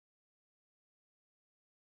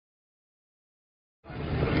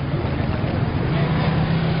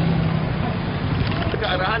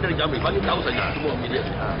dari Jamri, bagi tahu saja semua media.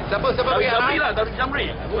 Siapa Dari punya Jamri lah, dari Jamri.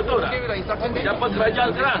 Betul tak? Siapa kerajaan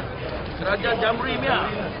sekarang? Kerajaan Jamri punya.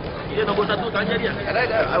 Dia nombor 1, tanya dia. And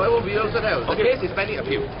I will be also there. The case is pending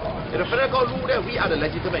appeal. If the federal court rule that we are the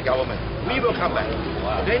legitimate government, we will come back.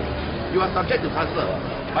 Okay? You are subject to transfer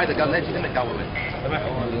by the legitimate government.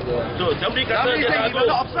 So, Jamri kata dia tak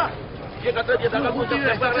gaduh. Dia kata dia tak gaduh.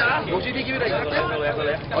 Roshidi give you the instruction?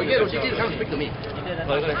 Oh yeah, Roshidi come speak to me.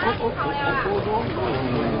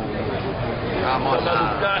 Come on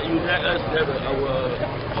lah. You let us have our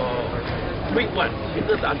quick one.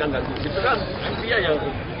 Kita tak akan ganggu. Kita kan dia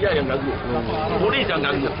yang ganggu. Polis yang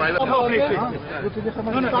ganggu. Saya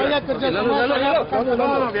kerja sama.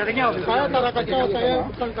 Saya tak kacau, saya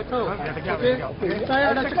bukan kacau. Okey.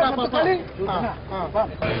 Saya ada cakap apa-apa.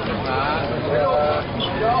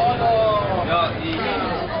 Ya Allah. Ya ini.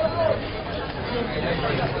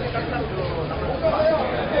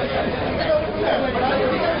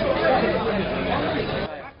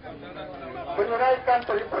 Menunaikan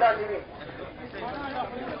perhimpunan ini.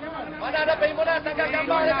 Mana ada perhimpunan tangkap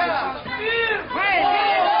gambar dekat?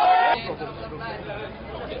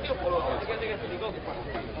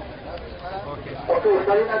 Okey,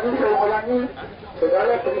 sekali lagi saya ulangi,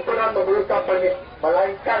 segala perhimpunan memerlukan permit,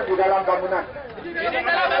 melainkan di dalam bangunan.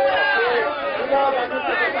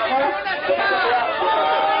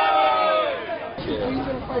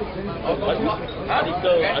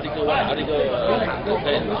 Artikel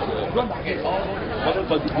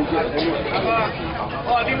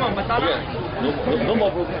 5 masalah. Nombor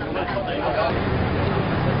program.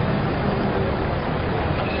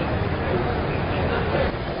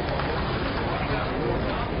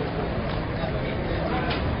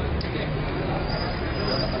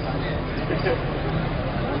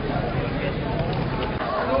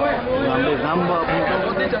 Ambil gambar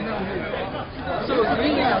Pakatan.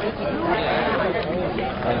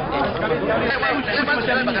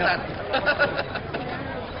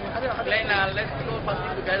 Glenn, let's go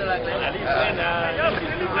something together like that.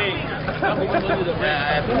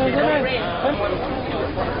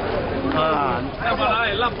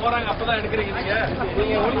 எல்லாம் போறாங்க அப்பதான் எடுக்கிறீங்க நீங்க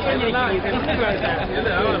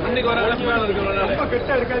இன்னைக்கு ஒரு ரொம்ப கெட்ட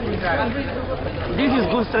எடுக்காதீங்க. This is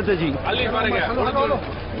good strategy. அள்ளி பாருங்க.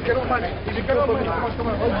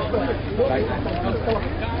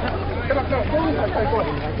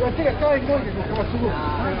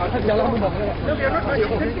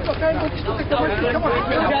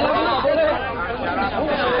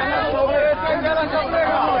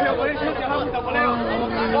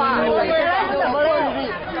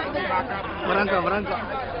 Merangkak.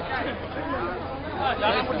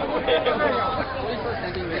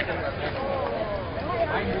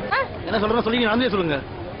 என்ன சொல்றேன் சொல்லிங்க, நானே சொல்லுங்க.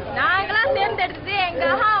 நாங்களாம் தேர்ந்தெடுத்து எங்க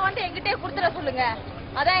வந்து எங்கிட்டே கொடுத்துட சொல்லுங்க.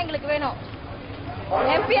 அதான் எங்களுக்கு வேணும்.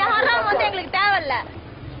 எம்பி வந்து எங்களுக்கு தேவையில்ல.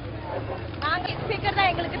 நாங்க ஸ்பீக்கர்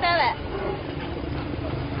தான் எங்களுக்கு தேவை.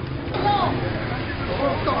 No,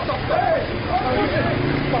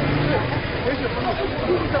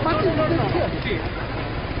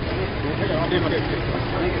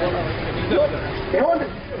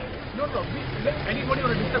 anybody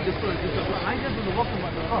want to disturb this person? I just want to walk to my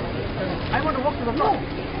car. I want to walk to the car.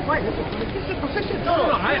 Why? It's a procession. No,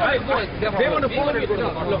 they want to follow me to the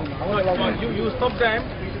car. You stop them,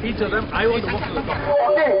 each of them. I want to walk to the car.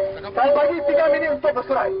 Okey, saya bagi 3 minit untuk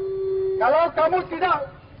bersurai. Kalau kamu tidak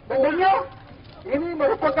mendengar, ini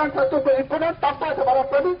merupakan satu perhimpunan tanpa sebarang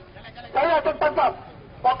permit, saya akan tangkap.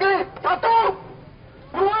 Okey, 1,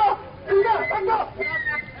 2, 3, tangkap.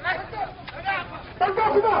 Tangkap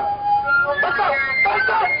semua.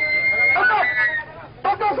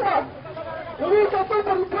 Tangkap semua. Ini satu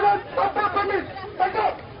perhimpunan tanpa permit.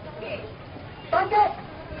 Tangkap.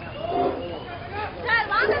 Sir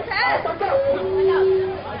வாங்க sir. Tangkap.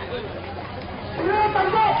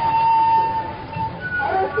 Tangkap.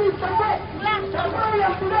 Aresti tangkap. Siapa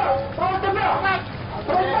yang sudah bawa tangkap?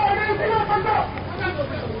 Siapa yang sudah tangkap?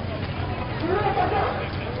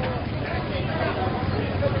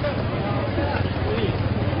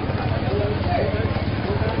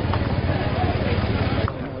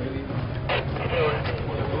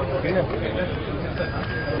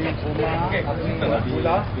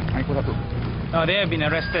 No, they have been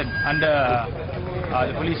arrested under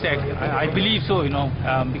the Police Act. I believe so,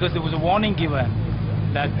 because there was a warning given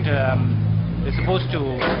that they're supposed to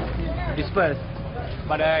disperse.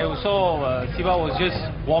 But I saw Siva was just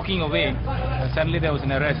walking away. Suddenly there was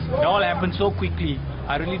an arrest. It all happened so quickly.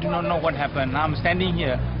 I really do not know what happened. Now I'm standing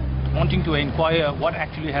here wanting to inquire what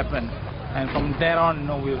actually happened. And from there on,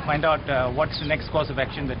 we'll find out what's the next course of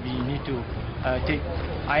action that we need to take.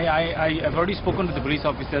 I've already spoken to the police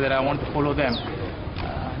officer that I want to follow them.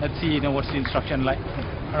 let's see, what's the instruction like.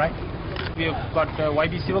 All right. We have got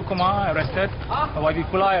YB Sivakumar arrested, YB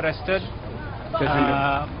Pula arrested,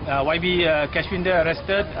 YB Kashwinder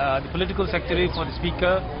arrested, the political secretary for the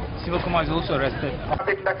speaker, Sivakumar is also arrested.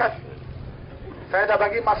 Saya dah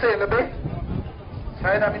bagi masa yang lebih.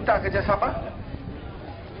 Saya dah minta kerjasama.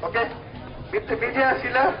 Okey. Media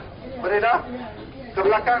sila beredar ke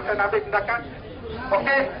belakang dan ambil tindakan.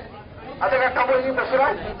 Okey. Adakah kamu ingin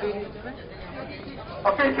bersurat?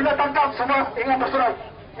 Okey, sila tangkap semua ingin bersurat.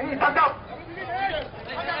 Ini tangkap.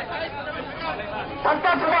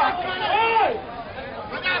 Tangkap semua.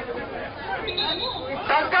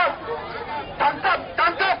 Tangkap. Tangkap.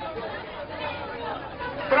 Tangkap.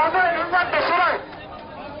 Kerana ingin bersurat.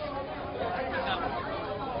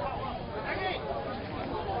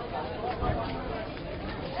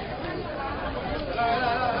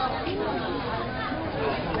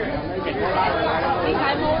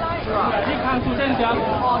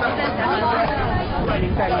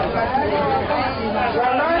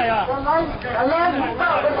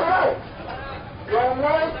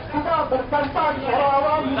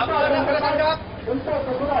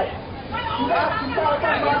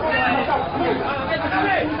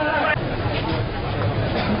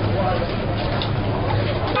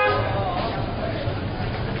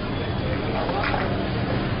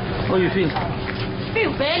 What do you feel?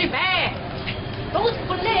 Feel very bad. Those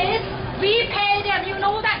police, we pay them, you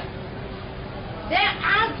know that.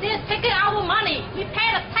 They're taking our money. We pay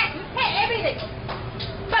the tax, we pay everything.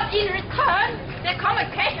 But in return, they come and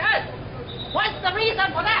catch us. What's the reason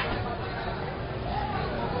for that?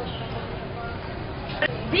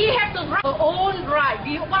 We have to run our own right.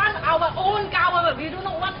 We want our own government. We do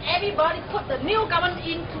not want everybody put the new government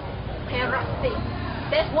into corrupting.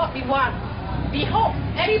 That's what we want. We hope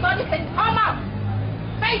everybody can come up